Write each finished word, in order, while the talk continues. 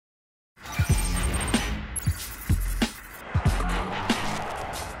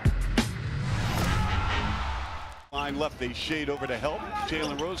line left. They shade over to help.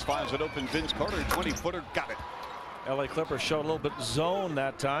 Jalen Rose finds it open. Vince Carter, 20-footer, got it. LA Clippers showed a little bit zone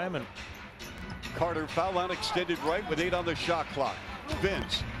that time, and Carter foul line extended right with 8 on the shot clock.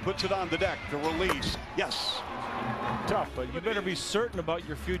 Vince puts it on the deck. The release. Yes. Tough, but you better be certain about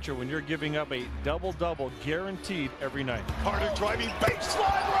your future when you're giving up a double-double guaranteed every night. Carter driving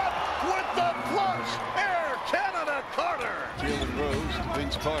baseline run with the flush. Air Canada Carter. Jalen Rose to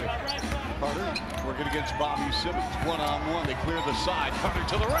Vince Carter. Carter working against Bobby Simmons. One-on-one. They clear the side. Carter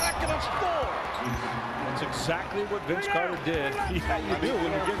to the rack and a score. That's exactly what Vince Carter did. Yeah, you do.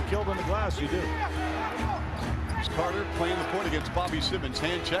 When you're getting killed on the glass, you do. Carter playing the point against Bobby Simmons.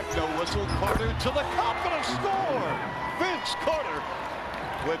 Hand check, no whistle. Carter to the cup and a score. Vince Carter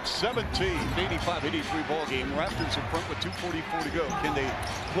with 17. 85-83 ball game. Raptors in front with 2:44 to go. Can they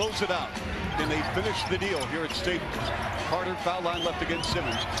close it out? Can they finish the deal here at Staples? Carter foul line left against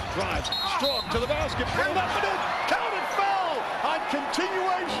Simmons. Drives strong to the basket. Put it up and in. Counted foul on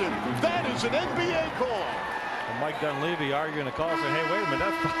continuation. That is an NBA call. And Mike Dunleavy arguing a call saying, hey, wait a minute,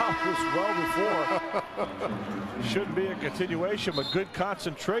 that foul was well before. Shouldn't be a continuation, but good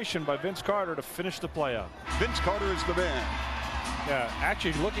concentration by Vince Carter to finish the play out. Vince Carter is the man. Yeah,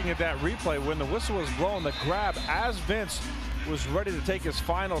 actually looking at that replay, when the whistle was blown, the grab as Vince was ready to take his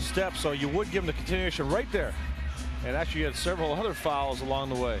final step, so you would give him the continuation right there. And actually had several other fouls along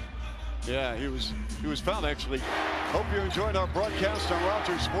the way. Yeah, he was fouled actually. Hope you're enjoying our broadcast on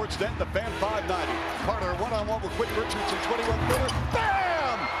Rogers Sportsnet, the Fan 590. Carter one-on-one with Quick Richardson, 21-footer.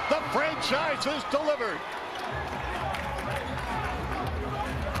 Bam! The franchise is delivered.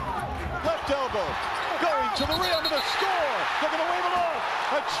 Left elbow, going to the rim and a score. They're going to wave it off.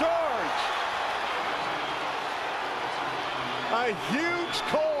 A charge. A huge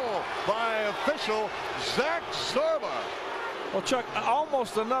call by official Zach Sarba. Well, Chuck,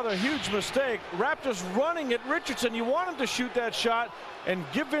 almost another huge mistake. Raptors running at Richardson. You want him to shoot that shot, and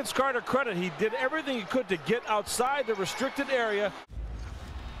give Vince Carter credit. He did everything he could to get outside the restricted area.